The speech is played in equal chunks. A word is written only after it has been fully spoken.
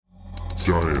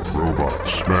Giant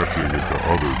robots smashing into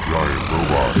other giant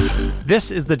robots. This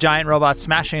is the Giant Robots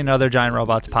Smashing into Other Giant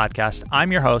Robots podcast.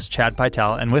 I'm your host, Chad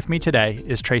Pytel, and with me today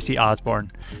is Tracy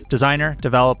Osborne, designer,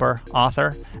 developer,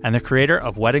 author, and the creator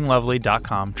of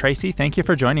WeddingLovely.com. Tracy, thank you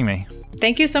for joining me.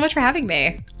 Thank you so much for having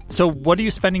me. So what are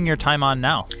you spending your time on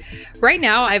now? Right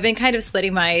now, I've been kind of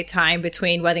splitting my time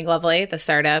between Wedding Lovely, the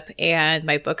startup, and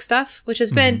my book stuff, which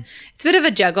has been, it's a bit of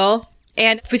a juggle.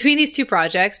 And between these two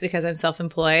projects, because I'm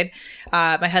self-employed,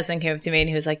 my husband came up to me and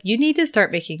he was like, you need to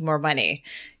start making more money,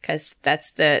 because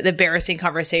that's the embarrassing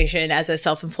conversation as a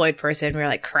self-employed person. We're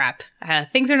like, crap,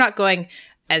 things are not going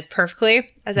as perfectly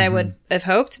as I would have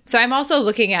hoped. So I'm also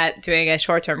looking at doing a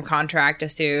short-term contract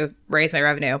just to raise my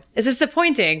revenue. It's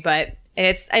disappointing, but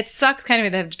it sucks kind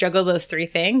of to have to juggle those three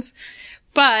things.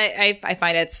 But I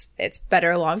find it's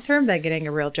better long term than getting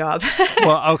a real job.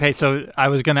 Well, okay, so I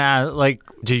was going to ask,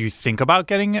 do you think about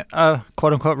getting a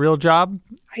quote unquote real job?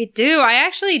 I do. I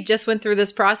actually just went through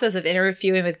this process of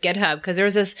interviewing with GitHub because there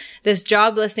was this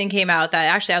job listing came out that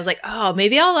actually I was like, oh,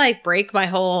 maybe I'll break my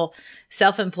whole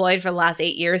self-employed for the last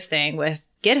 8 years thing with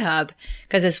GitHub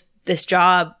because this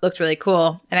job looked really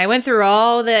cool. And I went through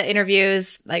all the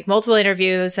interviews, multiple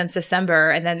interviews since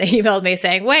December. And then they emailed me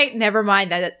saying, wait, never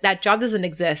mind, that job doesn't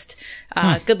exist.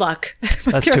 Good luck.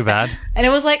 That's too bad. And it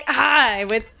was like,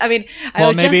 maybe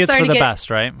it's for the best,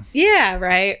 right? Yeah,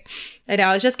 right. And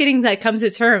I was just getting come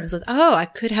to terms with, I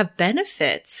could have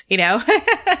benefits,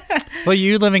 Well,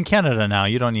 you live in Canada now.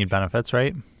 You don't need benefits,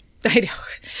 right? I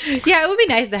know. Yeah, it would be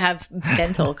nice to have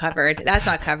dental covered. That's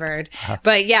not covered.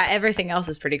 But yeah, everything else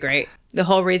is pretty great. The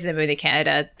whole reason I moved to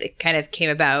Canada, it kind of came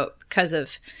about because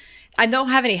of, I don't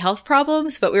have any health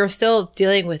problems, but we were still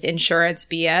dealing with insurance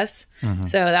BS.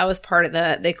 So that was part of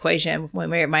the equation when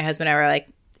my husband and I were like,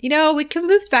 we can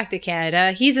move back to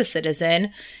Canada. He's a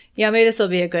citizen. Maybe this will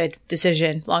be a good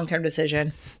decision, long-term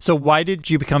decision. So why did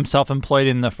you become self-employed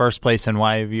in the first place, and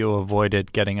why have you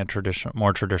avoided getting a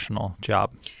more traditional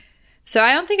job? So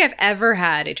I don't think I've ever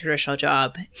had a traditional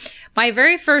job. My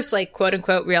very first, quote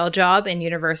unquote, real job in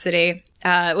university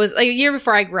was a year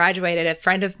before I graduated. A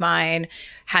friend of mine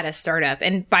had a startup.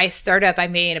 And by startup, I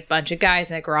mean a bunch of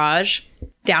guys in a garage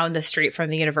down the street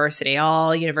from the university,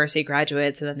 all university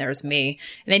graduates. And then there was me.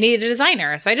 And they needed a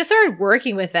designer. So I just started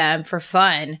working with them for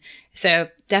fun. So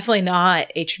definitely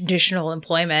not a traditional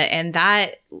employment. And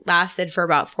that lasted for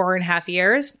about 4.5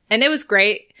 years. And it was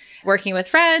great. Working with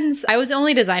friends. I was the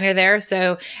only designer there.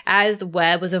 So as the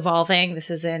web was evolving, this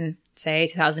is in, say,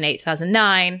 2008,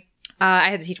 2009, I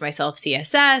had to teach myself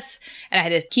CSS and I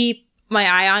had to keep my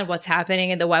eye on what's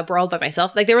happening in the web world by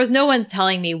myself. There was no one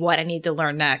telling me what I need to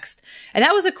learn next. And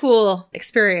that was a cool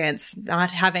experience,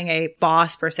 not having a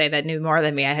boss per se that knew more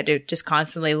than me. I had to just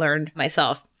constantly learn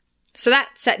myself. So that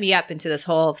set me up into this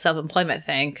whole self-employment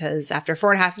thing because after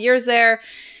 4.5 years there,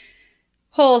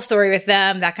 whole story with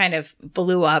them, that kind of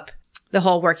blew up. The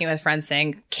whole working with friends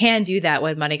thing can do that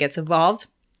when money gets involved.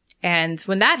 And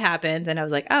when that happened, then I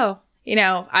was like, I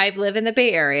live in the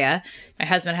Bay Area. My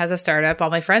husband has a startup. All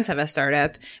my friends have a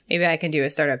startup. Maybe I can do a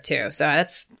startup too. So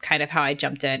that's kind of how I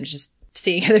jumped in, just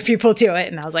seeing other people do it.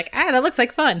 And I was like, that looks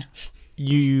like fun.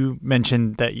 You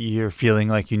mentioned that you're feeling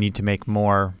like you need to make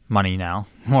more money now,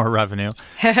 more revenue.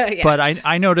 Yeah. But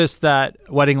I noticed that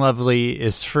Wedding Lovely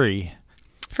is free.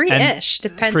 Free-ish.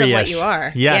 Depends on what you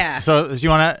are. Yes. Yeah. So do you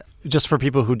want to, just for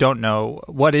people who don't know,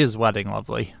 what is Wedding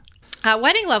Lovely?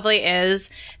 Wedding Lovely is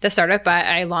the startup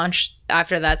I launched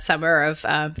after that summer of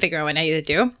figuring out what I needed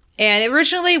to do. And it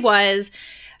originally was,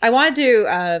 I wanted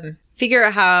to figure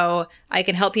out how I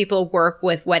can help people work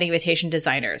with wedding invitation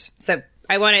designers. So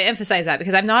I want to emphasize that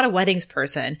because I'm not a weddings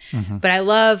person, but I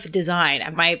love design.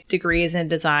 My degree is in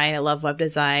design. I love web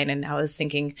design. And I was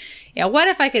thinking, what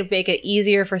if I could make it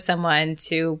easier for someone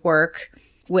to work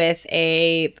with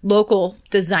a local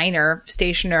designer,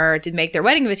 stationer to make their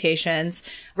wedding invitations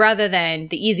rather than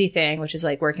the easy thing, which is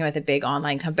working with a big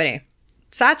online company.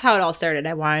 So that's how it all started.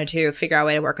 I wanted to figure out a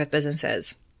way to work with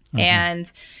businesses.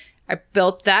 And I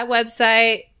built that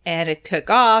website and it took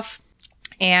off.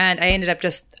 And I ended up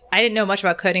I didn't know much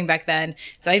about coding back then.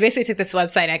 So I basically took this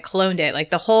website and I cloned it,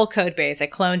 the whole code base. I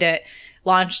cloned it,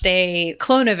 launched a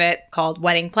clone of it called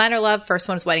Wedding Planner Love. First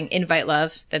one was Wedding Invite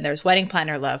Love. Then there's Wedding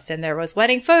Planner Love. Then there was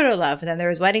Wedding Photo Love. And then there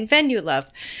was Wedding Venue Love.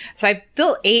 So I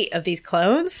built 8 of these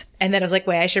clones. And then I was like,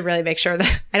 wait, I should really make sure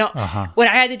that I don't, when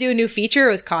I had to do a new feature,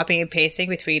 it was copying and pasting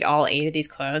between all 8 of these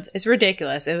clones. It's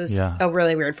ridiculous. It was a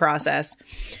really weird process.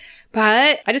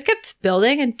 But I just kept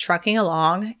building and trucking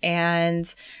along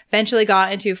and eventually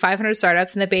got into 500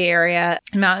 startups in the Bay Area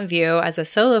in Mountain View as a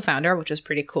solo founder, which was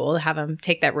pretty cool to have them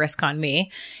take that risk on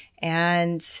me.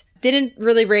 And Didn't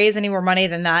really raise any more money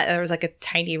than that. There was like a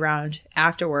tiny round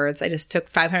afterwards. I just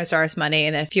took $500 money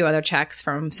and then a few other checks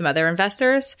from some other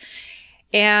investors.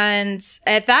 And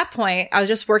at that point, I was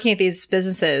just working at these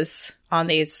businesses on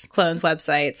these cloned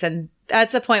websites. And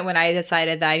that's the point when I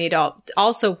decided that I need to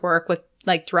also work with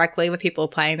like directly with people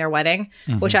planning their wedding,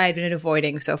 which I had been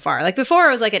avoiding so far. Like before,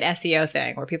 it was like an SEO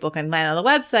thing where people can land on the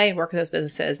website and work with those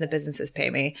businesses and the businesses pay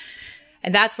me.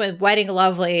 And that's when Wedding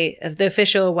Lovely, the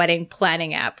official wedding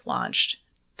planning app, launched.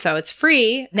 So it's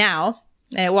free now,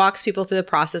 and it walks people through the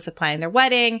process of planning their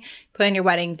wedding, putting your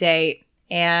wedding date,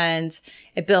 and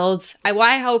it builds what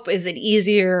I hope is an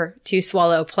easier to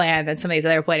swallow plan than some of these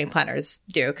other wedding planners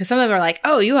do. Because some of them are like,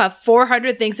 oh, you have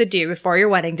 400 things to do before your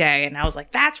wedding day. And I was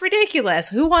like, that's ridiculous.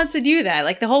 Who wants to do that?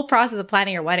 Like the whole process of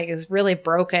planning your wedding is really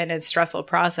broken and stressful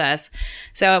process.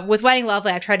 So with Wedding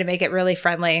Lovely, I've tried to make it really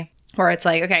friendly. Where it's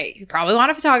like, okay, you probably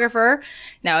want a photographer.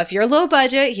 Now, if you're low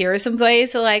budget, here are some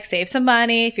ways to like save some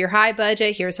money. If you're high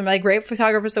budget, here's some like great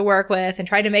photographers to work with, and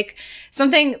try to make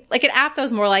something like an app that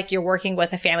was more like you're working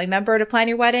with a family member to plan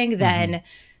your wedding than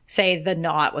say The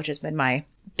Knot, which has been my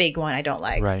big one I don't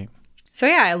like. Right. So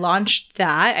yeah, I launched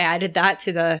that. I added that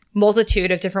to the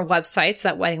multitude of different websites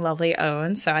that Wedding Lovely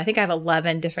owns. So I think I have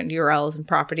 11 different URLs and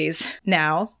properties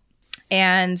now.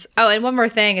 And one more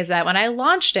thing is that when I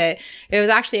launched it, it was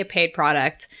actually a paid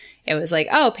product. It was like,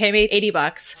 oh, pay me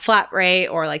 $80 flat rate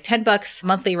or like $10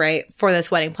 monthly rate for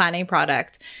this wedding planning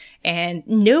product. And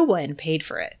no one paid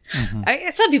for it.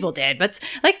 Some people did, but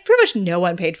like pretty much no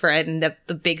one paid for it in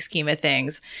the big scheme of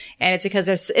things. And it's because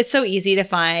it's so easy to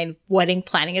find wedding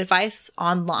planning advice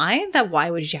online that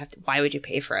why would you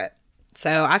pay for it? So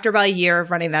after about a year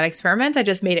of running that experiment, I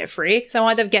just made it free because I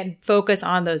wanted to get focus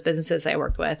on those businesses I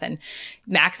worked with and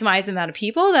maximize the amount of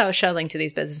people that I was shuttling to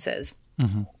these businesses.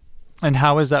 And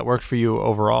how has that worked for you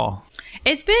overall?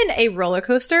 It's been a roller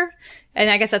coaster. And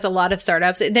I guess that's a lot of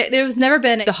startups. There's never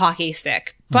been the hockey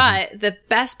stick. But the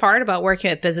best part about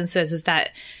working with businesses is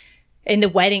that in the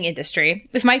wedding industry,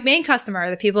 if my main customer,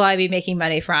 the people I'd be making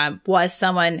money from, was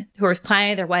someone who was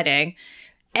planning their wedding,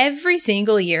 every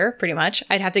single year, pretty much,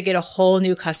 I'd have to get a whole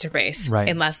new customer base, right,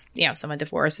 unless, someone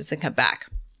divorces and come back.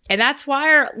 And that's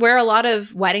where a lot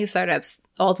of wedding startups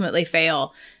ultimately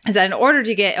fail, is that in order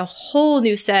to get a whole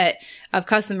new set of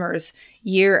customers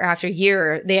year after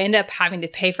year, they end up having to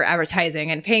pay for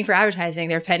advertising. And paying for advertising,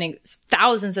 they're paying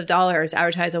thousands of dollars to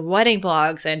advertise on wedding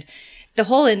blogs. And the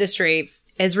whole industry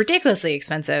is ridiculously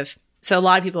expensive. So a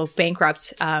lot of people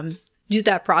bankrupt do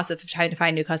that process of trying to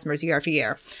find new customers year after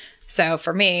year. So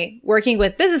for me, working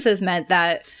with businesses meant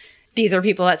that these are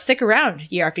people that stick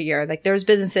around year after year. Like there's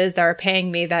businesses that are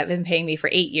paying me that have been paying me for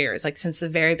 8 years, like since the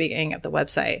very beginning of the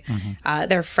website.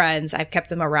 They're friends. I've kept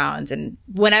them around. And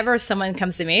whenever someone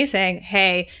comes to me saying,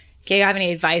 hey, do you have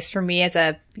any advice for me as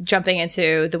a jumping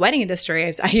into the wedding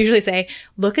industry? I usually say,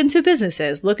 look into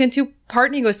businesses, look into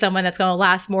partnering with someone that's going to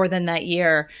last more than that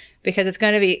year, because it's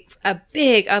going to be a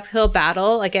big uphill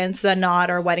battle against The Knot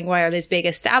or Wedding Wire, these big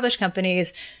established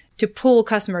companies, to pull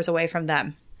customers away from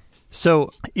them.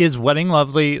 So is Wedding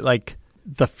Lovely like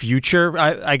the future?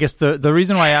 I guess the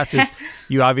reason why I ask is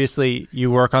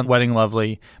you work on Wedding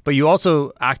Lovely, but you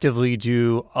also actively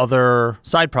do other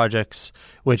side projects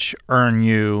which earn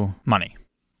you money.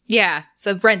 Yeah.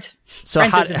 So rent is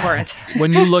important.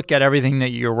 When you look at everything that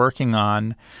you're working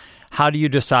on, how do you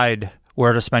decide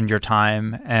where to spend your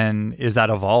time, and is that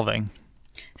evolving?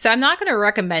 So I'm not going to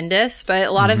recommend this, but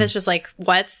a lot of it's just like,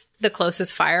 what's the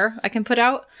closest fire I can put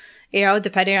out,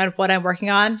 depending on what I'm working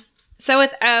on. So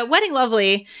with Wedding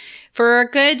Lovely, for a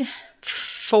good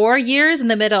 4 years in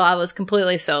the middle, I was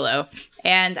completely solo.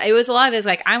 And it was a lot of it is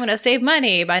like, I'm going to save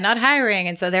money by not hiring.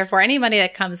 And so therefore, any money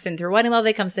that comes in through Wedding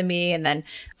Lovely comes to me, and then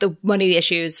the money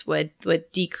issues would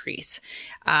decrease.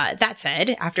 That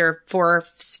said, after 4 or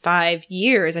 5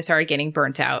 years, I started getting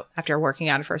burnt out after working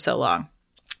on it for so long.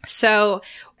 So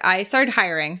I started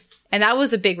hiring, and that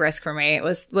was a big risk for me. It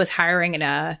was hiring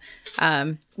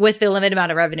with the limited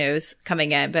amount of revenues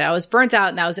coming in, but I was burnt out,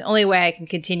 and that was the only way I can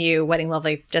continue Wedding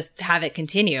Lovely, just have it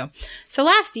continue. So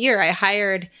last year I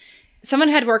hired someone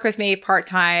who had worked with me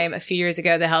part-time a few years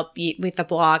ago to help with the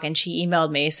blog, and she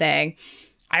emailed me saying,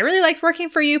 I really liked working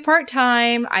for you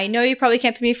part-time. I know you probably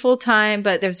can't pay me full-time,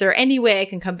 but is there any way I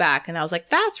can come back? And I was like,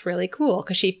 that's really cool,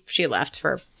 because she left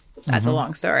that's a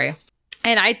long story.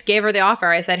 And I gave her the offer.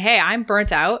 I said, hey, I'm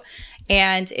burnt out.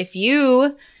 And if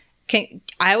you can,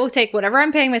 I will take whatever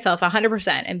I'm paying myself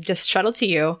 100% and just shuttle to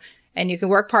you. and you can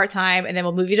work part-time, and then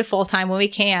we'll move you to full-time when we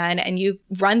can, and you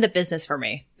run the business for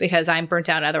me because I'm burnt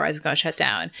out, otherwise it's going to shut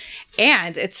down.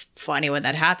 And it's funny when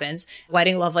that happens.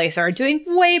 Wedding Lovely started doing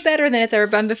way better than it's ever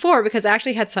been before because I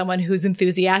actually had someone who's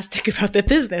enthusiastic about the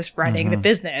business running the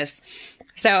business.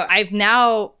 So I've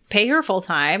now pay her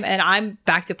full-time, and I'm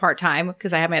back to part-time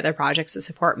because I have my other projects to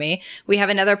support me. We have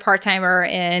another part-timer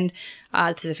in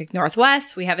the Pacific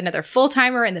Northwest. We have another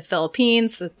full-timer in the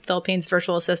Philippines, the Philippines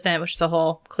virtual assistant, which is a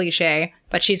whole cliche,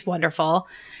 but she's wonderful.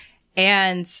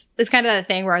 And it's kind of that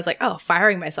thing where I was like, oh,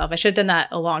 firing myself. I should have done that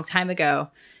a long time ago,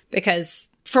 because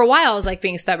for a while I was like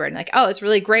being stubborn, like, oh, it's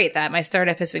really great that my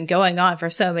startup has been going on for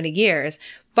so many years.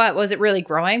 But was it really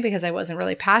growing? Because I wasn't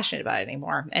really passionate about it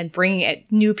anymore. And bringing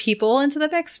new people into the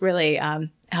mix really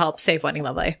helped save Wedding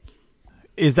Lovely.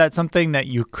 Is that something that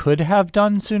you could have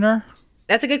done sooner?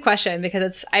 That's a good question,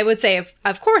 because I would say,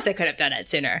 of course I could have done it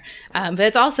sooner. But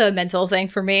it's also a mental thing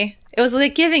for me. It was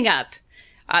like giving up.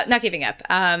 Not giving up.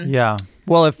 Yeah.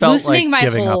 Well, it felt like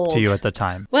giving up to you at the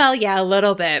time. Well, yeah, a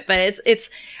little bit. But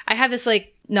I have this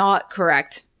like not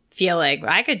correct feeling.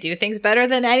 I could do things better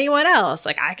than anyone else.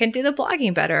 Like I can do the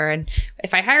blogging better. And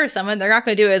if I hire someone, they're not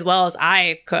going to do it as well as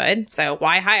I could. So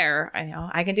why hire?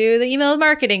 I can do the email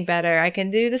marketing better. I can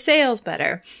do the sales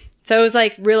better. So it was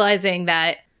like realizing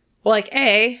that, well,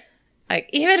 even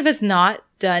if it's not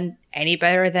done any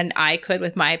better than I could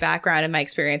with my background and my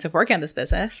experience of working on this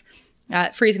business,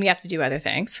 it frees me up to do other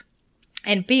things.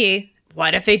 And B,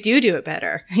 what if they do it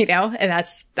better? And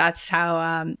that's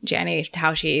how Janny,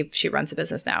 how she runs the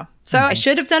business now. So I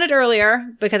should have done it earlier,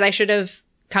 because I should have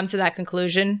come to that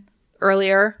conclusion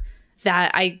earlier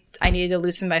that I needed to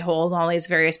loosen my hold on all these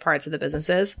various parts of the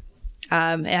businesses.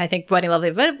 And I think Wedding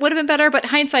Lovely would have been better, but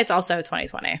hindsight's also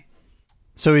 2020.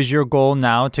 So is your goal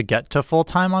now to get to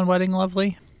full-time on Wedding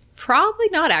Lovely? Probably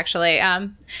not, actually.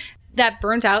 That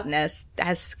burnt outness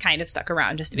has kind of stuck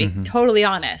around, just to be totally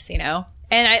honest, And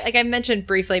I mentioned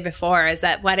briefly before, is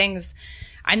that weddings,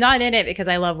 I'm not in it because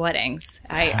I love weddings.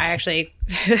 I actually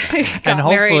got and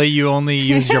hopefully married. You only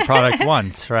used your product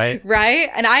once, right? Right.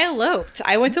 And I eloped.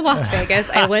 I went to Las Vegas.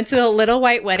 I went to the Little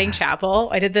White Wedding Chapel.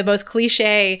 I did the most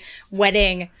cliche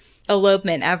wedding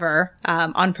elopement ever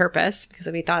on purpose because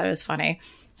we thought it was funny.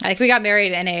 Like we got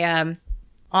married in a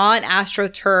on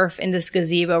AstroTurf in this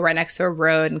gazebo right next to a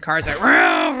road, and cars are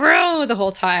row, row the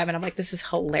whole time. And I'm like, this is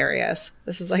hilarious.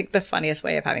 This is like the funniest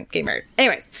way of getting married.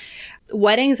 Anyways,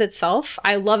 weddings itself,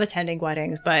 I love attending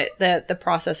weddings, but the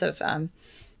process of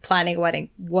planning a wedding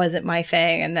wasn't my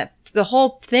thing. And the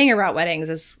whole thing around weddings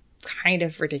is kind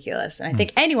of ridiculous. And I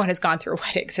think anyone who's gone through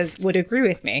weddings would agree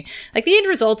with me. Like the end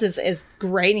result is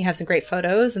great, and you have some great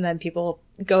photos, and then people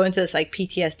go into this like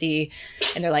PTSD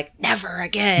and they're like, never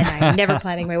again. I'm never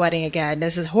planning my wedding again.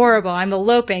 This is horrible. I'm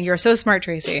eloping. You're so smart,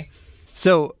 Tracy.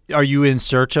 So are you in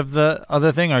search of the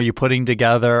other thing? Are you putting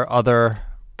together other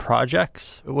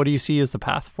projects? What do you see as the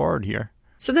path forward here?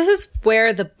 So this is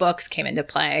where the books came into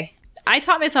play. I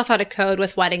taught myself how to code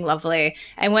with Wedding Lovely.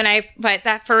 And but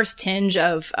that first tinge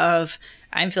of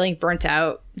I'm feeling burnt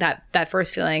out, that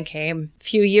first feeling came a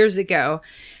few years ago.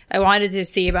 I wanted to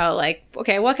see about like,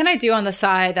 okay, what can I do on the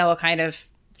side that will kind of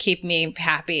keep me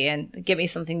happy and give me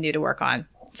something new to work on?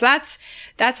 So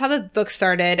that's how the book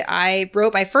started. I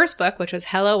wrote my first book, which was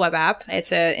Hello Web App.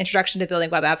 It's an introduction to building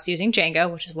web apps using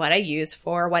Django, which is what I use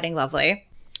for Wedding Lovely.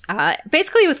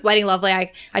 Basically with Wedding Lovely,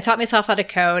 I taught myself how to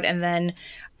code, and then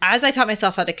as I taught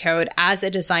myself how to code as a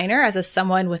designer,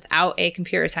 someone without a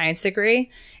computer science degree,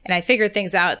 and I figured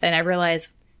things out, then I realized,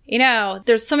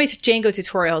 there's so many Django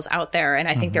tutorials out there, and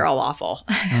I think they're all awful,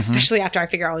 especially after I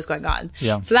figure out what was going on.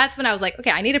 Yeah. So that's when I was like,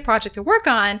 okay, I need a project to work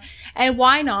on, and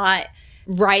why not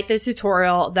write the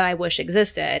tutorial that I wish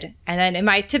existed? And then in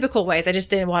my typical ways, I just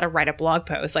didn't want to write a blog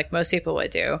post like most people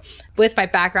would do. With my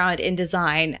background in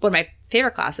design, one of my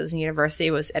favorite classes in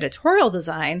university was editorial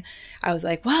design. I was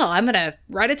like, well, I'm going to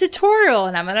write a tutorial,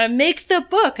 and I'm going to make the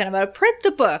book, and I'm going to print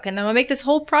the book, and I'm going to make this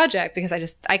whole project, because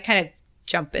I kind of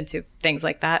jump into things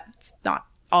like that. It's not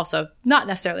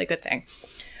necessarily a good thing,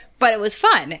 but it was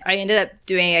fun. I ended up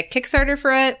doing a Kickstarter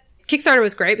for it. Kickstarter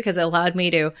was great because it allowed me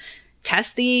to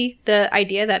test the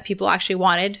idea that people actually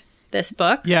wanted this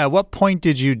book. Yeah. At what point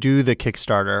did you do the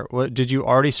Kickstarter? Did you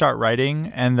already start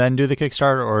writing and then do the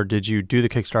Kickstarter, or did you do the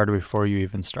Kickstarter before you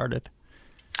even started?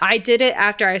 I did it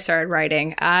after I started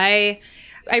writing. I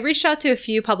reached out to a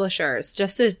few publishers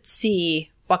just to see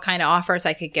what kind of offers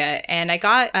I could get. And I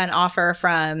got an offer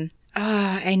from,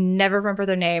 I never remember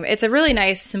their name. It's a really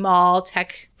nice small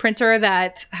tech printer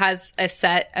that has a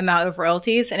set amount of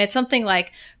royalties. And it's something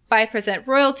like 5%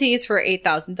 royalties for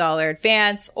 $8,000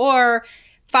 advance, or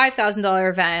 $5,000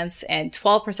 advance and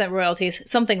 12% royalties,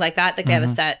 something like that. Like they have a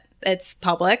set it's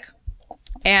public.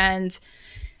 And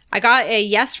I got a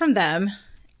yes from them.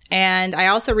 And I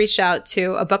also reached out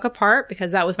to A Book Apart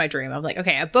because that was my dream. I'm like,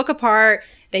 okay, A Book Apart,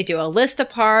 they do a list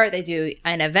apart, they do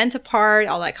an event apart,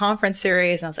 all that conference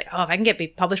series. And I was like, oh, if I can be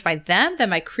published by them, then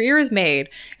my career is made.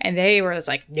 And they were just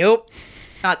like, nope,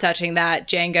 not touching that.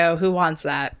 Django, who wants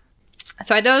that?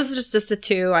 So those are just the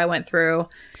two I went through.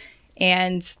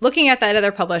 And looking at that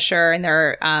other publisher and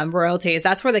their royalties,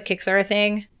 that's where the Kickstarter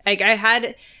thing, like I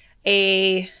had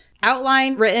a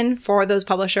outline written for those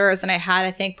publishers, and I had, I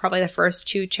think, probably the first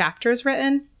 2 chapters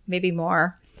written, maybe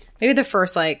more, maybe the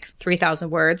first like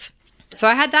 3,000 words. So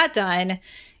I had that done,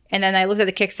 and then I looked at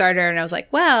the Kickstarter and I was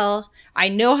like, well, I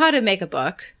know how to make a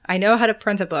book, I know how to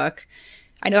print a book,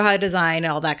 I know how to design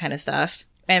and all that kind of stuff.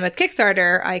 And with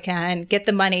Kickstarter, I can get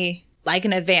the money like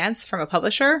in advance from a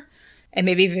publisher, and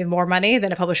maybe even more money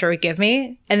than a publisher would give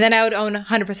me. And then I would own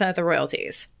 100% of the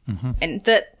royalties. Mm-hmm. And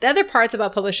the other parts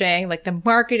about publishing, like the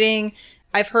marketing,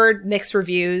 I've heard mixed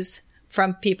reviews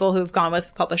from people who've gone with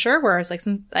a publisher, whereas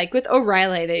like with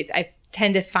O'Reilly, I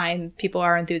tend to find people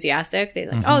are enthusiastic. They're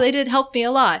like, oh, they did help me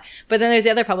a lot. But then there's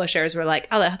the other publishers who are like,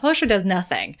 oh, the publisher does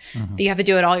nothing. You have to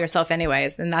do it all yourself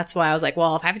anyways. And that's why I was like,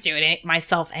 well, if I have to do it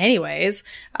myself anyways,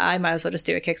 I might as well just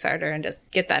do a Kickstarter and just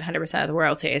get that 100% of the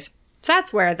royalties. So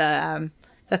that's where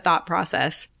the thought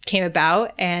process came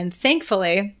about. And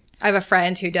thankfully, I have a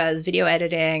friend who does video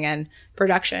editing and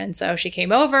production. So she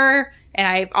came over and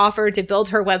I offered to build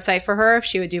her website for her if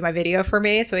she would do my video for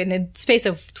me. So in the space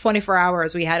of 24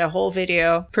 hours, we had a whole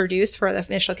video produced for the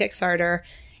initial Kickstarter.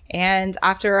 And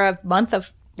after a month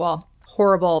of, well,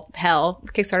 horrible hell,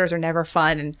 Kickstarters are never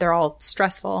fun and they're all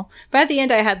stressful. But at the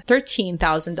end, I had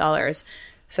 $13,000.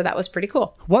 So that was pretty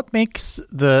cool. What makes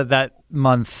that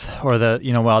month or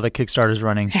while the Kickstarter's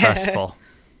running stressful?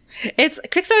 It's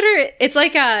Kickstarter. It's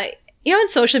like in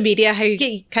social media, how you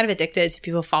get kind of addicted to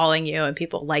people following you and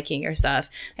people liking your stuff.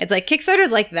 It's like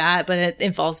Kickstarter's like that, but it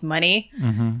involves money.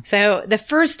 Mm-hmm. So the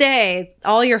first day,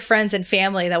 all your friends and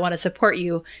family that want to support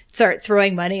you start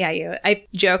throwing money at you. I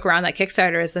joke around that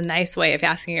Kickstarter is the nice way of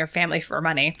asking your family for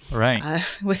money, right?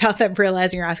 Without them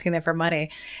realizing you're asking them for money.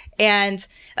 And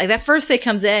like that first day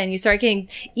comes in, you start getting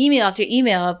email after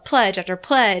email, pledge after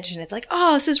pledge. And it's like,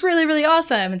 oh, this is really, really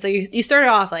awesome. And so you started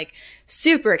off like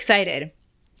super excited.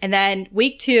 And then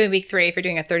week 2 and week 3, if you're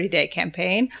doing a 30-day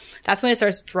campaign, that's when it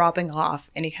starts dropping off.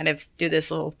 And you kind of do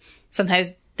this little,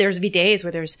 sometimes there's be days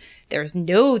where there's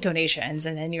no donations.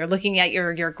 And then you're looking at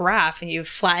your graph and you've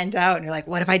flattened out and you're like,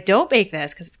 what if I don't make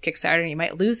this? Because it's Kickstarter and you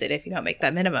might lose it if you don't make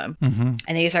that minimum. Mm-hmm. And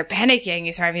then you start panicking.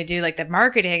 You start having to do like the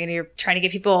marketing and you're trying to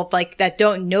get people like that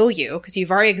don't know you because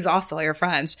you've already exhausted all your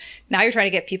friends. Now you're trying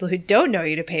to get people who don't know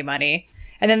you to pay money.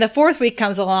 And then the 4th week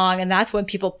comes along and that's when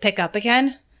people pick up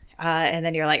again. And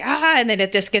then you're like, and then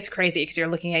it just gets crazy because you're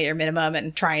looking at your minimum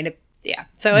and trying to,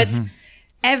 So it's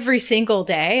every single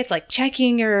day. It's like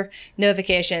checking your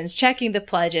notifications, checking the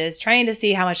pledges, trying to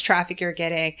see how much traffic you're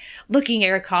getting, looking at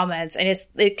your comments, and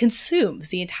it consumes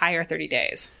the entire 30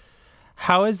 days.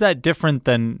 How is that different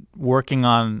than working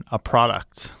on a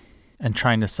product and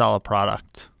trying to sell a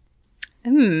product?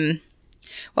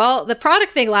 Well, the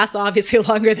product thing lasts obviously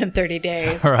longer than 30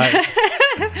 days. Right.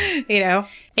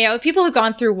 People who've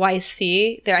gone through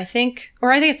YC, I think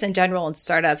it's in general in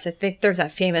startups. I think there's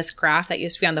that famous graph that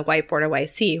used to be on the whiteboard at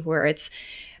YC where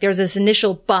there's this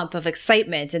initial bump of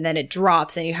excitement and then it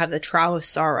drops and you have the trial of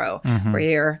sorrow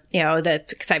where the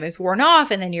excitement's worn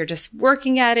off and then you're just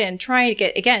working at it and trying to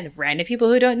get, again, random people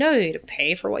who don't know you to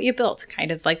pay for what you built, kind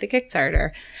of like the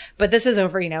Kickstarter. But this is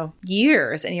over,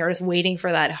 years and you're just waiting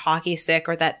for that hockey stick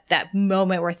or that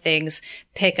moment where things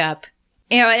pick up.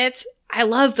 I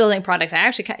love building products.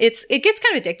 It gets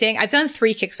kind of addicting. I've done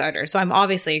 3 Kickstarters, so I'm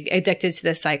obviously addicted to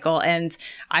this cycle and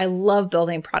I love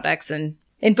building products. And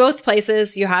in both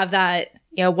places, you have that,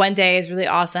 one day is really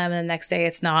awesome and the next day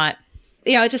it's not.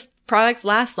 Just products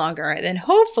last longer. And then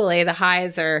hopefully the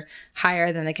highs are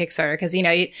higher than the Kickstarter because,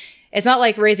 it's not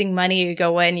like raising money. You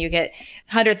go in, you get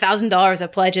 $100,000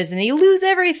 of pledges and you lose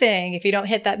everything if you don't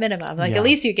hit that minimum. At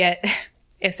least you get,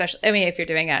 especially, if you're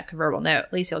doing a convertible note,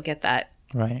 at least you'll get that.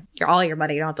 Right. All your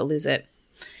money. You don't have to lose it.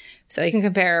 So you can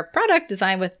compare product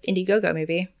design with Indiegogo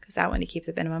maybe, because that one you keep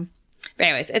the minimum. But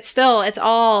anyways, it's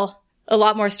all a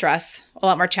lot more stress, a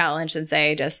lot more challenge than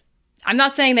I'm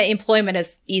not saying that employment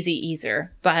is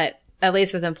easier, but at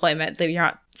least with employment that you're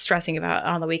not stressing about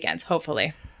on the weekends,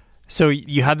 hopefully. So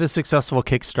you had this successful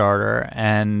Kickstarter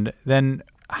and then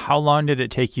how long did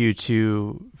it take you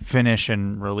to finish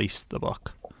and release the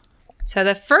book? So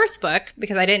the first book,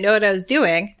 because I didn't know what I was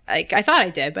doing, I thought I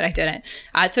did, but I didn't.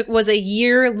 Was a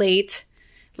year late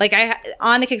like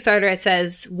on the Kickstarter, it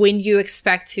says when you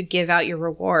expect to give out your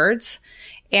rewards.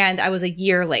 And I was a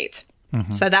year late.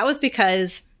 So that was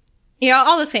because,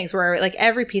 all those things where like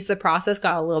every piece of the process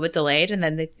got a little bit delayed, and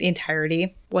then the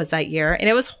entirety was that year. And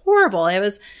it was horrible. It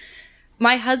was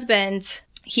my husband.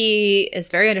 He is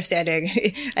very understanding,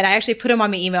 and I actually put him on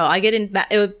my email. I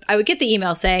would get the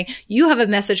email saying, you have a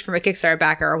message from a Kickstarter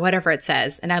backer, or whatever it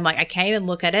says. And I'm like, I can't even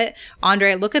look at it.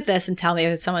 Andre, look at this and tell me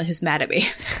if it's someone who's mad at me.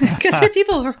 Because there are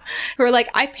people who are like,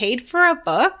 I paid for a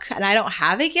book and I don't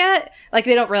have it yet. Like,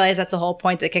 they don't realize that's the whole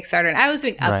point of the Kickstarter. And I was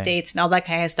doing updates and all that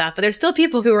kind of stuff. But there's still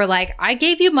people who are like, I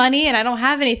gave you money and I don't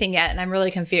have anything yet. And I'm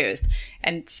really confused.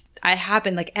 And it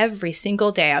happened like every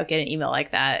single day. I'll get an email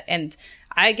like that. And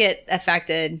I get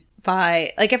affected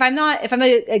by, like, if I'm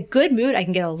in a good mood, I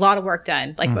can get a lot of work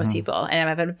done, like most people. And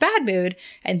if I'm in a bad mood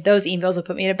and those emails will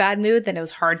put me in a bad mood, then it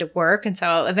was hard to work. And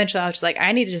so eventually I was just like,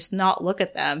 I need to just not look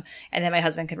at them. And then my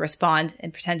husband could respond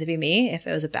and pretend to be me if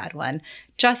it was a bad one,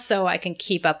 just so I can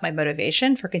keep up my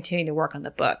motivation for continuing to work on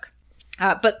the book.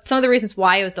 But some of the reasons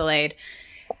why it was delayed,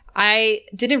 I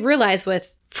didn't realize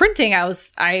with printing,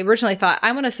 I originally thought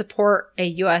I want to support a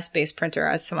US based printer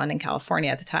as someone in California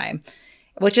at the time,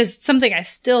 which is something I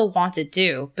still want to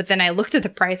do. But then I looked at the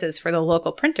prices for the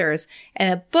local printers,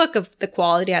 and a book of the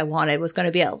quality I wanted was going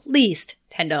to be at least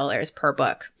 $10 per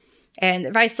book. And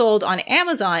if I sold on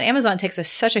Amazon takes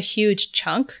such a huge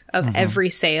chunk of every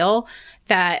sale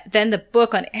that then the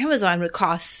book on Amazon would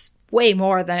cost way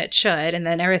more than it should. And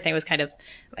then everything was kind of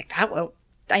like that. Well,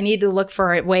 I need to look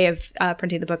for a way of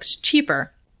printing the books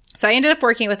cheaper. So I ended up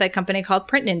working with a company called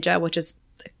Print Ninja, which is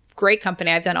a great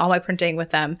company. I've done all my printing with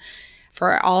them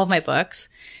for all of my books.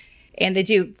 And they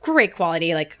do great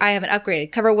quality. Like, I have an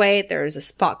upgraded cover weight. There's a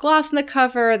spot gloss on the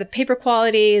cover. The paper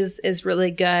quality is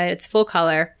really good. It's full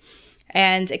color.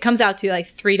 And it comes out to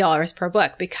like $3 per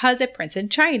book because it prints in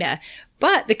China.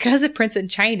 But because it prints in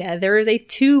China, there is a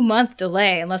 2-month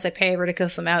delay, unless I pay a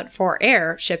ridiculous amount for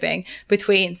air shipping,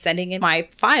 between sending in my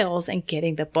files and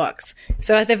getting the books.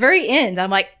 So at the very end, I'm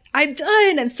like, I'm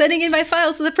done. I'm sending in my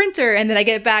files to the printer. And then I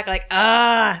get back like,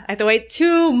 I have to wait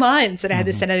 2 months. And I had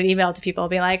to send out an email to people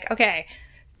being like, okay,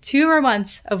 2 more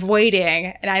months of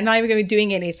waiting. And I'm not even going to be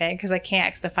doing anything because I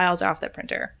can't, because the files are off the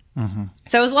printer.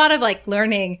 So it was a lot of like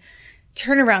learning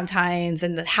turnaround times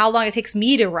and how long it takes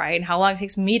me to write and how long it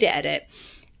takes me to edit.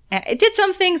 And it did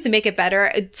some things to make it better.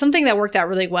 Something that worked out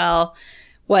really well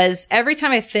was every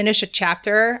time I finish a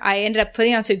chapter, I ended up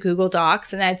putting it onto Google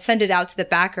Docs and I'd send it out to the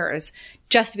backers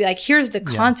just to be like, here's the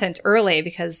content early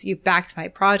because you backed my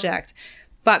project.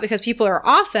 But because people are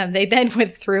awesome, they then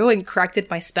went through and corrected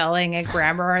my spelling and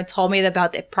grammar and told me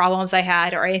about the problems I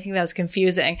had or anything that was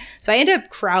confusing. So I ended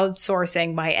up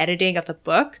crowdsourcing my editing of the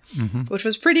book, which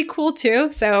was pretty cool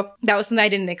too. So that was something I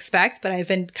didn't expect, but I've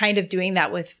been kind of doing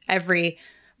that with every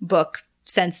book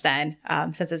since then,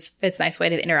 since it's a nice way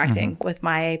of interacting with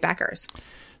my backers.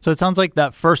 So it sounds like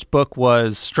that first book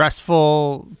was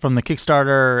stressful from the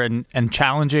Kickstarter and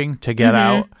challenging to get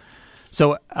out.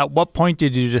 So at what point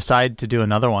did you decide to do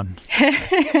another one?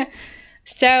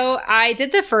 So I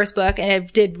did the first book and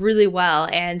it did really well.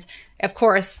 And of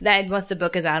course, then once the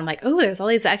book is out, I'm like, oh, there's all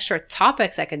these extra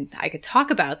topics I could talk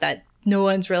about that no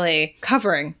one's really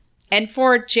covering. And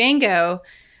for Django,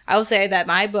 I will say that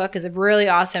my book is a really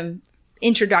awesome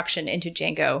introduction into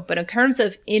Django. But in terms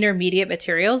of intermediate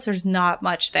materials, there's not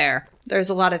much there. There's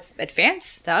a lot of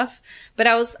advanced stuff. But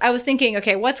I was thinking,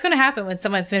 okay, what's going to happen when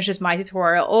someone finishes my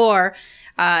tutorial? Or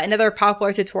another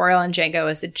popular tutorial in Django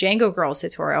is the Django Girls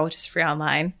tutorial, which is free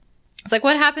online. It's like,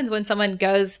 what happens when someone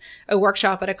goes a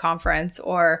workshop at a conference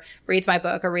or reads my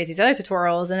book or reads these other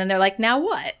tutorials and then they're like, now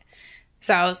what?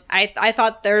 So I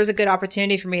thought there was a good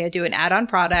opportunity for me to do an add-on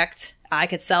product. I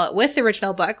could sell it with the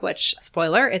original book, which,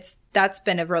 spoiler, that's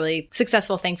been a really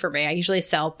successful thing for me. I usually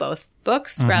sell both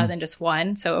books rather than just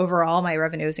one. So overall, my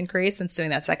revenue has increased since doing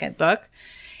that second book.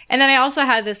 And then I also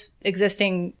had this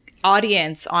existing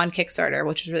audience on Kickstarter,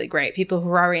 which is really great. People who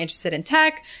were already interested in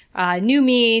tech,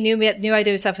 knew I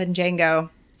do stuff in Django.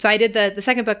 So I did the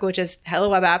second book, which is Hello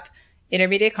Web App,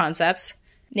 Intermediate Concepts.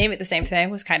 Name it the same thing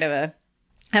was kind of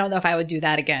I don't know if I would do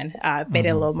that again. Made it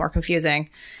a little more confusing.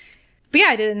 But yeah,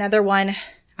 I did another one.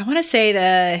 I want to say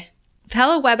the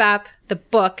Hello Web App, the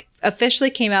book, officially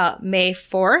came out May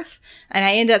 4th. And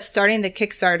I ended up starting the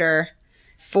Kickstarter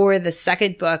for the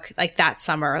second book like that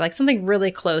summer, like something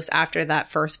really close after that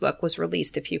first book was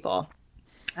released to people.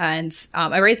 And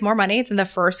I raised more money than the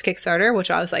first Kickstarter,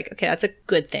 which I was like, okay, that's a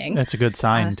good thing. That's a good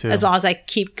sign too. As long as I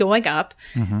keep going up.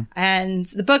 And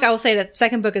the book, I will say that the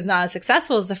second book is not as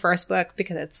successful as the first book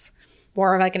because it's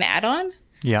more of like an add-on.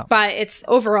 Yeah. But it's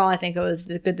overall, I think it was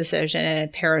a good decision and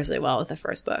it pairs really well with the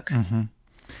first book.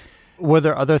 Were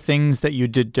there other things that you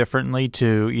did differently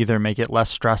to either make it less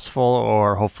stressful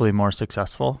or hopefully more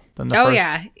successful than the first? Oh,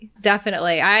 yeah,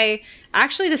 definitely.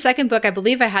 The second book, I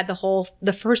believe I had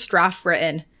the first draft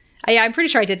written. I'm pretty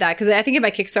sure I did that because I think in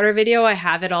my Kickstarter video, I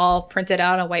have it all printed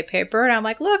out on white paper. And I'm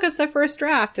like, look, it's the first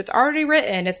draft. It's already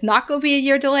written. It's not going to be a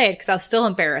year delayed because I was still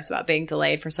embarrassed about being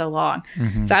delayed for so long.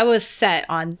 Mm-hmm. So I was set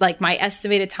on like my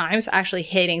estimated times, actually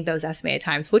hitting those estimated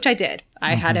times, which I did.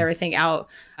 I had everything out,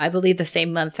 I believe, the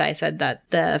same month I said that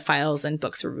the files and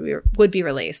books would be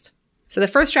released. So the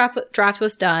first draft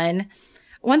was done.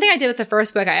 One thing I did with the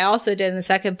first book, I also did in the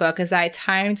second book, is I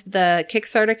timed the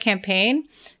Kickstarter campaign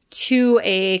to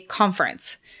a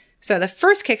conference. So the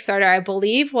first Kickstarter, I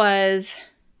believe, was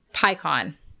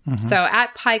PyCon. Mm-hmm. So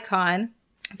at PyCon,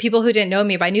 people who didn't know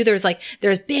me, but I knew there's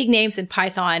big names in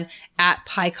Python at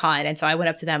PyCon. And so I went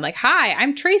up to them like, hi,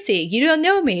 I'm Tracy. You don't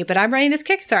know me, but I'm writing this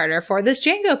Kickstarter for this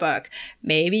Django book.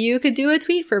 Maybe you could do a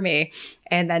tweet for me.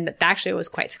 And then actually it was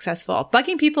quite successful.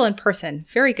 Bugging people in person,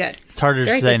 very good. It's harder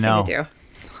to say no. To do.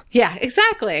 Yeah,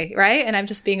 exactly. Right. And I'm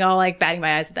just being all like batting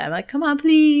my eyes at them like, come on,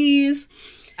 please.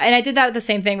 And I did that with the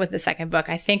same thing with the second book.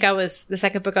 I think the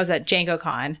second book I was at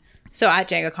DjangoCon. So at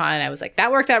DjangoCon, I was like,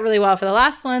 that worked out really well for the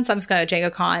last one. So I'm just going to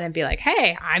DjangoCon and be like,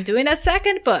 hey, I'm doing a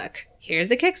second book. Here's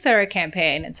the Kickstarter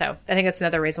campaign. And so I think that's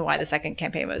another reason why the second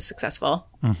campaign was successful.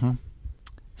 Mm-hmm.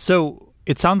 So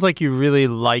it sounds like you really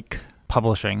like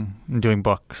publishing and doing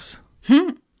books.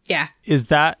 Yeah. Is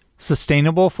that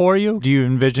sustainable for you? Do you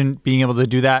envision being able to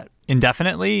do that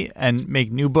indefinitely and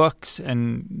make new books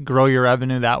and grow your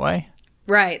revenue that way?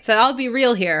 Right. So I'll be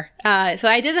real here. So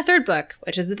I did the third book,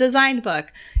 which is the design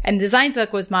book. And the design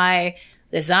book was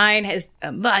design has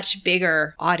a much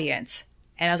bigger audience.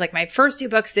 And I was like, my first two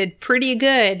books did pretty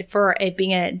good for it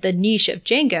being the niche of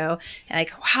Django. And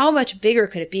like, how much bigger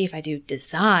could it be if I do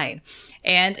design?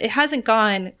 And it hasn't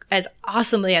gone as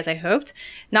awesomely as I hoped.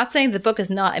 Not saying the book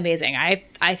is not amazing.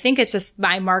 I think it's just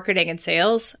my marketing and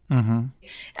sales. Mm-hmm.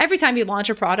 Every time you launch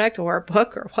a product or a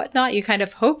book or whatnot, you kind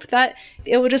of hope that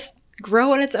it will just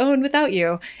grow on its own without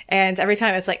you. And every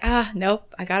time it's like,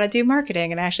 nope, I got to do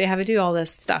marketing and I actually have to do all this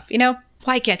stuff.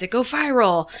 Why can't it go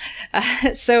viral?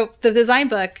 So the design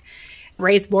book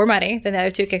raised more money than the other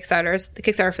two Kickstarters. The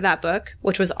Kickstarter for that book,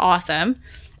 which was awesome.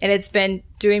 And it's been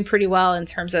doing pretty well in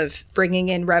terms of bringing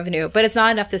in revenue, but it's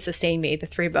not enough to sustain me, the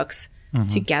three books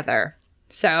together.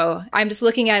 So I'm just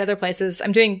looking at other places.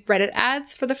 I'm doing Reddit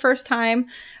ads for the first time.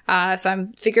 So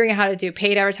I'm figuring out how to do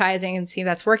paid advertising and see if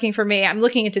that's working for me. I'm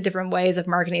looking into different ways of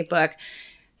marketing a book.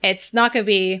 It's not going to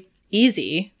be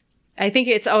easy. I think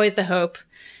it's always the hope.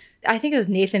 I think it was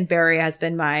Nathan Barry has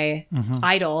been my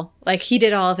idol. Like he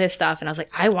did all of his stuff and I was like,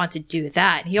 I want to do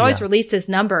that. And he always released his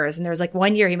numbers. And there was like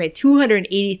one year he made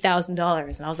 $280,000.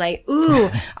 And I was like, ooh,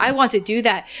 I want to do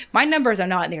that. My numbers are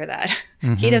not near that.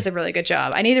 Mm-hmm. He does a really good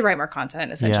job. I need to write more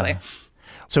content essentially. Yeah.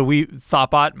 So we,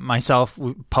 Thoughtbot, myself,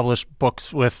 we published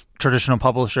books with traditional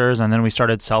publishers and then we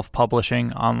started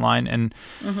self-publishing online. And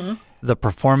the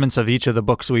performance of each of the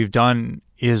books we've done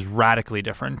is radically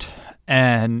different.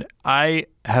 And I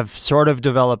have sort of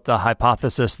developed the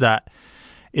hypothesis that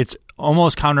it's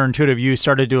almost counterintuitive. You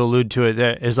started to allude to it.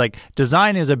 That is like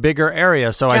design is a bigger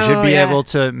area, so I should be able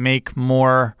to make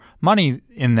more money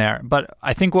in there. But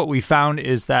I think what we found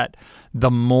is that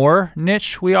the more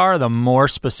niche we are, the more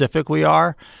specific we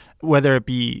are, whether it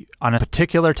be on a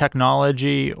particular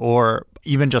technology or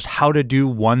even just how to do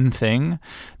one thing,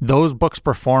 those books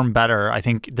perform better. I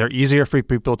think they're easier for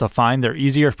people to find. They're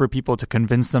easier for people to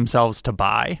convince themselves to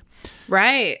buy.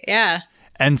 Right. Yeah.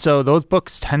 And so those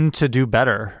books tend to do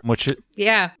better, which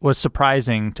was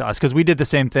surprising to us because we did the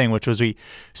same thing, which was we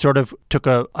sort of took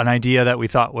an idea that we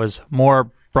thought was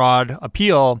more broad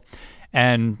appeal.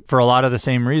 And for a lot of the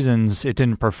same reasons, it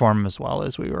didn't perform as well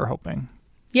as we were hoping.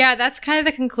 Yeah, that's kind of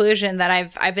the conclusion that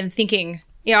I've been thinking.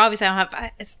 Obviously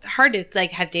it's hard to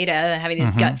like have data and having these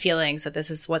gut feelings that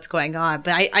this is what's going on.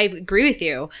 But I agree with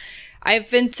you. I've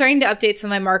been starting to update some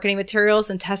of my marketing materials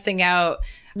and testing out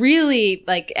really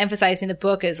like emphasizing the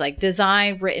book as like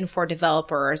design written for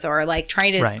developers or like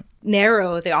trying to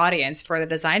narrow the audience for the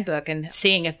design book and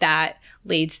seeing if that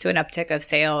leads to an uptick of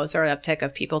sales or an uptick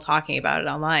of people talking about it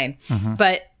online.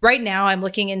 But right now I'm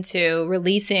looking into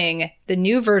releasing the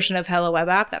new version of Hello Web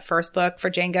App, that first book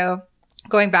for Django.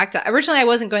 Going back to, originally I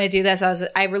wasn't going to do this.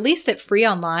 I released it free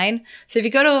online. So if you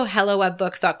go to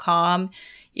hellowebbooks.com,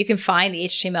 you can find the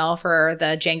HTML for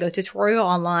the Django tutorial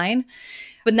online.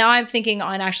 But now I'm thinking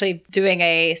on actually doing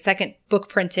a second book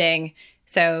printing.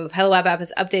 So Hello Web App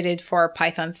is updated for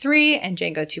Python 3 and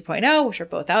Django 2.0, which are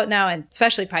both out now. And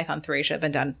especially Python 3 should have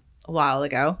been done a while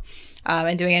ago.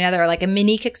 And doing another like a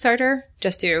mini Kickstarter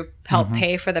just to help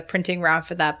pay for the printing round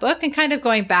for that book, and kind of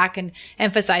going back and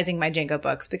emphasizing my Django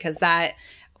books because that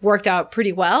worked out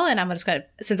pretty well. And I'm just going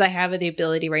to, since I have the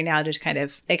ability right now to kind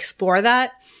of explore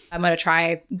that, I'm going to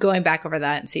try going back over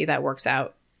that and see if that works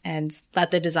out and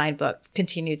let the design book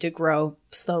continue to grow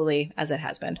slowly as it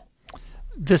has been.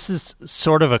 This is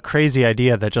sort of a crazy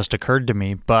idea that just occurred to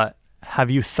me, but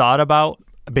have you thought about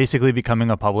basically becoming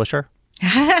a publisher?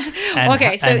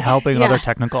 And helping other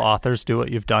technical authors do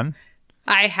what you've done?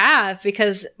 I have,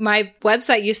 because my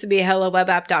website used to be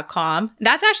hellowebapp.com.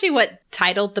 That's actually what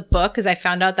titled the book, because I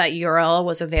found out that URL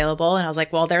was available. And I was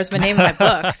like, well, there's my name of my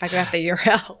book if I could have the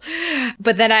URL.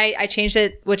 But then I changed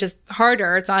it, which is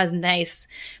harder. It's not as nice.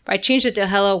 But I changed it to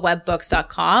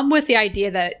hellowebbooks.com with the idea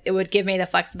that it would give me the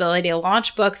flexibility to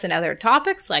launch books and other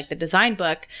topics like the design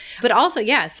book. But also,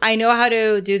 yes, I know how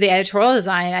to do the editorial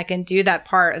design. I can do that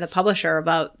part of the publisher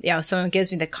about, someone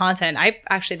gives me the content.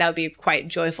 That would be quite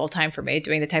joyful time for me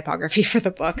doing the typography for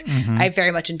the book. I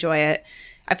very much enjoy it.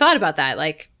 I've thought about that,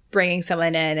 like bringing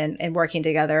someone in and working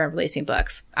together and releasing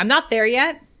books. I'm not there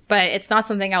yet, but it's not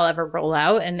something I'll ever roll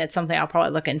out. And it's something I'll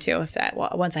probably look into with that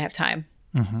once I have time.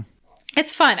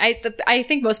 It's fun. I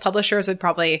think most publishers would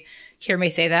probably hear me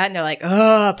say that and they're like,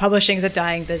 oh, publishing's a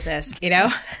dying business,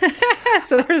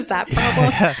 So there's that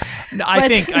problem.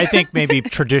 I think maybe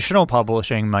traditional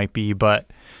publishing might be, but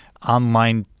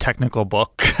online technical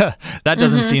book, that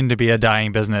doesn't seem to be a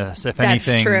dying business. If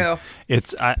anything, true.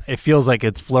 It feels like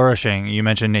it's flourishing. You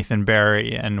mentioned Nathan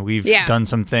Barry, and we've done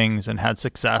some things and had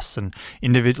success, and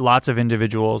lots of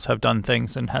individuals have done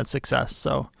things and had success.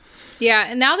 So yeah,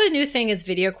 and now the new thing is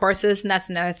video courses, and that's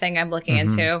another thing I'm looking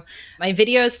into. My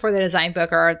videos for the design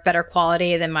book are better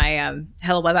quality than my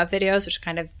Hello Web App videos, which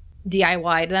kind of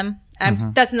DIY'd them.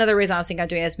 That's another reason I was thinking of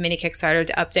doing this mini Kickstarter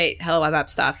to update Hello Web App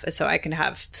stuff, so I can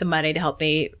have some money to help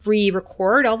me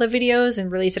re-record all the videos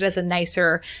and release it as a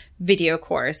nicer video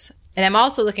course. And I'm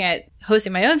also looking at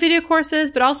hosting my own video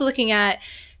courses, but also looking at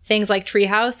things like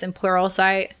Treehouse and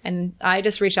Pluralsight. And I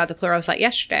just reached out to Pluralsight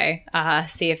yesterday,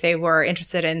 see if they were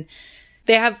interested in.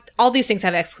 They have all these things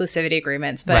have exclusivity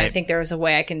agreements, but I think there was a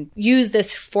way I can use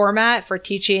this format for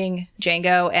teaching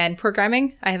Django and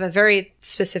programming. I have a very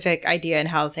specific idea in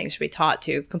how things should be taught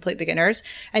to complete beginners,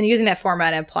 and using that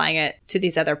format and applying it to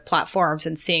these other platforms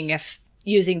and seeing if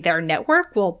using their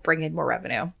network will bring in more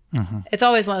revenue. It's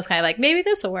always one of those kind of like, maybe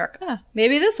this will work.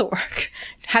 Maybe this will work.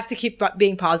 Have to keep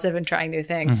being positive and trying new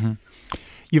things.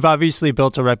 You've obviously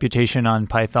built a reputation on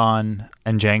Python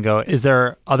and Django. Is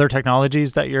there other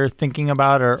technologies that you're thinking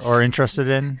about or interested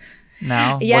in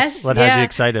now? Yes. What has you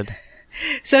excited?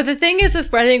 So the thing is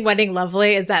with Wedding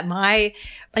Lovely is that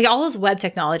all those web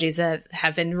technologies that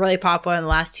have been really popular in the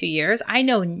last 2 years, I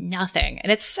know nothing.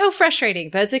 And it's so frustrating,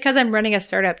 but it's because I'm running a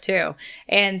startup too.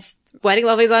 And Wedding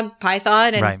Lovely is on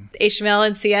Python and HTML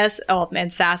and CS,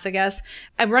 and SAS, I guess.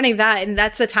 I'm running that, and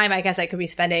that's the time I guess I could be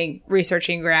spending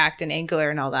researching React and Angular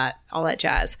and all that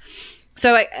jazz.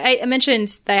 So I mentioned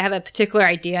that I have a particular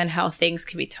idea on how things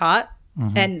can be taught,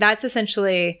 and that's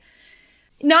essentially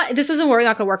this isn't not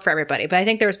going to work for everybody, but I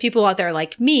think there's people out there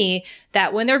like me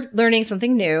that when they're learning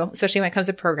something new, especially when it comes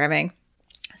to programming,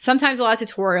 sometimes a lot of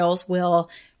tutorials will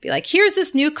be like, here's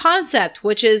this new concept,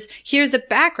 here's the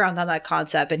background on that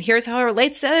concept, and here's how it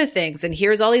relates to other things, and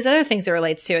here's all these other things it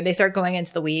relates to, and they start going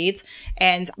into the weeds.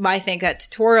 And I think that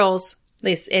tutorials, at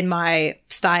least in my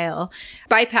style,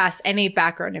 bypass any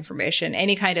background information,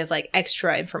 any kind of like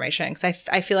extra information. Because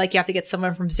I feel like you have to get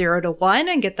someone from 0 to 1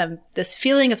 and get them this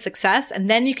feeling of success, and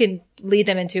then you can lead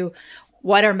them into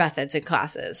what are methods in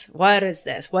classes? What is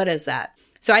this? What is that?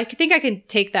 So I think I can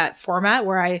take that format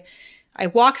where I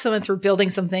walk someone through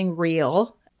building something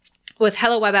real. With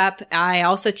Hello Web App, I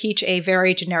also teach a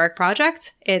very generic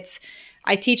project.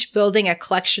 I teach building a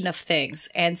collection of things,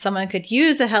 and someone could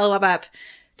use the Hello Web App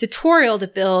tutorial to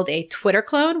build a Twitter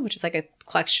clone, which is like a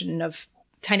collection of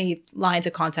tiny lines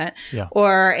of content,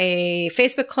 or a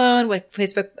Facebook clone with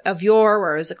Facebook of Yore,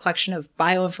 where it was a collection of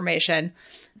bio information.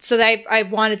 So that I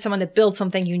wanted someone to build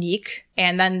something unique,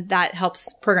 and then that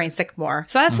helps programming stick more.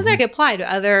 So that's something I could apply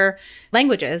to other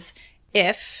languages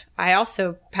if I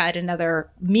also had another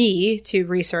me to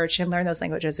research and learn those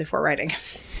languages before writing.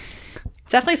 It's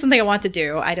definitely something I want to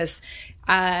do. I just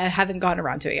haven't gotten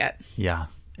around to it yet. Yeah,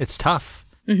 it's tough.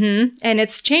 And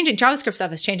it's changing. JavaScript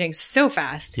stuff is changing so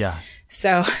fast. Yeah.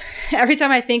 So every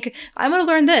time I think I'm going to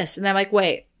learn this, and I'm like,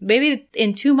 wait, maybe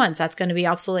in 2 months that's going to be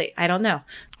obsolete. I don't know.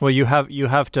 Well, you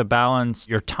have to balance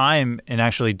your time in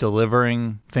actually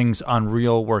delivering things on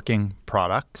real working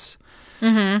products.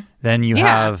 Then you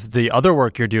have the other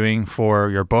work you're doing for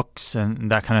your books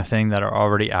and that kind of thing that are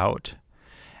already out.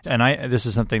 And this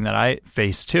is something that I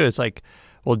face too. It's like,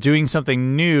 well, doing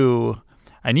something new,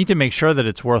 I need to make sure that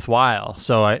it's worthwhile.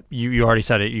 So you already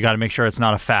said it. You got to make sure it's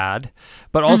not a fad,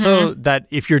 but also that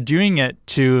if you're doing it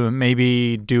to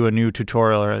maybe do a new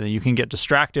tutorial, or you can get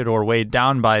distracted or weighed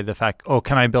down by the fact, oh,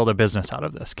 can I build a business out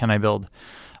of this? Can I build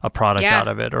a product out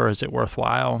of it, or is it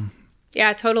worthwhile?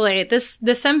 Yeah, totally. This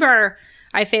December,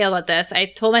 I failed at this. I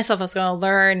told myself I was going to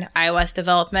learn iOS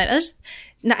development.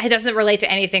 It doesn't relate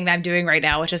to anything that I'm doing right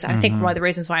now, which is, I think, one of the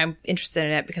reasons why I'm interested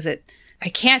in it, because I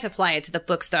can't apply it to the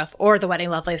book stuff or the Wedding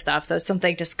Lovely stuff. So it's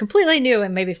something just completely new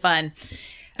and maybe fun.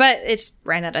 But it's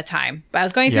ran out of time. But I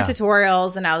was going through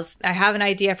tutorials, and I have an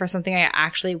idea for something I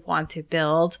actually want to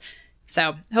build.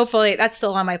 So hopefully that's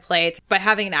still on my plate. But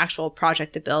having an actual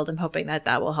project to build, I'm hoping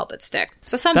that will help it stick.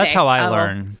 So someday. That's how I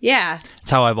learn. Yeah.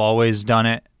 It's how I've always done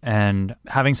it. And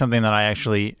having something that I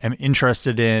actually am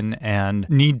interested in and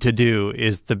need to do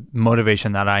is the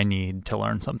motivation that I need to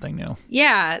learn something new.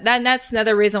 Yeah, that's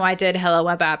another reason why I did Hello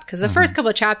Web App, because the first couple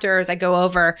of chapters I go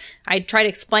over, I try to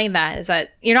explain that is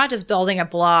that you're not just building a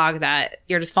blog that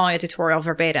you're just following a tutorial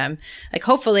verbatim. Like,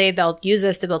 hopefully they'll use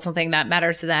this to build something that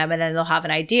matters to them, and then they'll have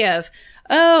an idea of,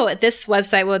 oh, this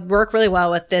website would work really well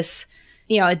with this,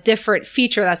 a different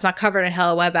feature that's not covered in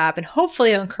Hello Web App, and hopefully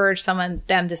it'll encourage them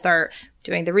to start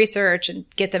doing the research and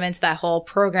get them into that whole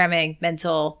programming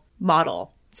mental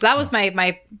model. So that was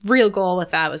my real goal with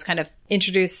that, was kind of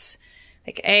introduce,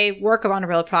 work on a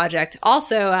real project.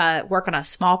 Also, work on a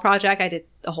small project. I did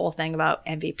the whole thing about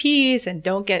MVPs and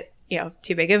don't get,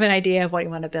 too big of an idea of what you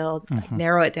want to build,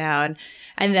 narrow it down.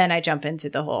 And then I jump into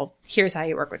the whole, here's how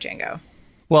you work with Django.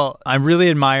 Well, I really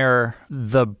admire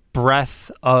the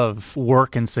breadth of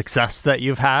work and success that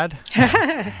you've had.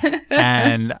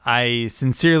 And I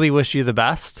sincerely wish you the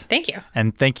best. Thank you.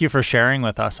 And thank you for sharing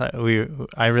with us.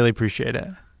 I really appreciate it.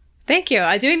 Thank you.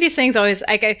 Doing these things always,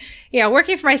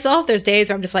 working for myself, there's days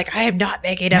where I'm just like, I am not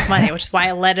making enough money, which is why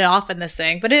I let it off in this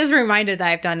thing. But it is a reminder that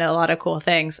I've done a lot of cool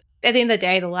things. At the end of the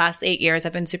day, the last 8 years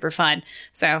have been super fun.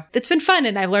 So it's been fun,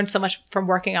 and I've learned so much from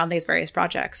working on these various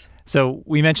projects. So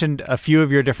we mentioned a few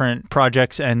of your different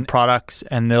projects and products,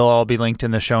 and they'll all be linked in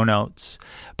the show notes.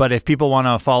 But if people want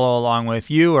to follow along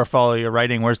with you or follow your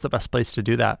writing, where's the best place to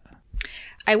do that?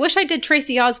 I wish I did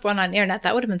Tracy Osborne on the internet.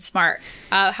 That would have been smart.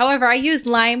 However, I use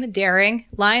Lime Daring.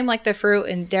 Lime like the fruit,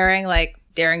 and Daring like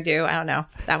Daring Do. I don't know.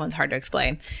 That one's hard to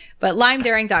explain. But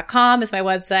limedaring.com is my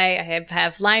website. I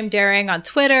have Lime Daring on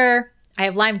Twitter. I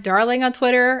have Lime Darling on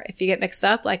Twitter, if you get mixed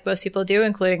up, like most people do,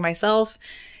 including myself.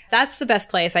 That's the best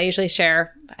place. I usually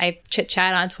share. I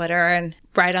chit-chat on Twitter and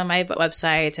write on my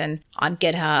website and on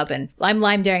GitHub. And I'm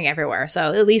Lime Daring everywhere.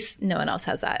 So at least no one else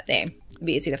has that name. It'd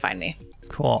be easy to find me.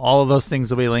 Cool. All of those things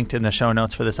will be linked in the show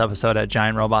notes for this episode at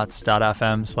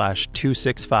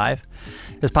giantrobots.fm/265.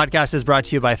 This podcast is brought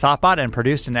to you by Thoughtbot and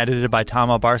produced and edited by Tom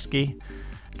Obarski.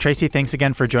 Tracy, thanks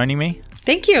again for joining me.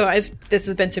 Thank you. This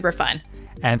has been super fun.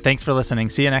 And thanks for listening.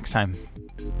 See you next time.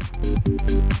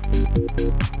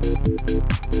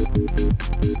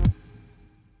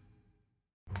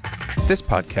 This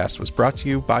podcast was brought to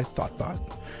you by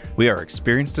Thoughtbot. We are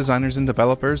experienced designers and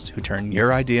developers who turn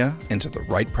your idea into the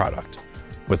right product.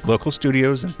 With local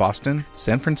studios in Boston,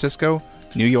 San Francisco,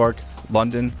 New York,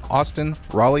 London, Austin,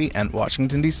 Raleigh, and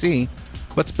Washington, D.C.,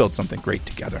 let's build something great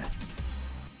together.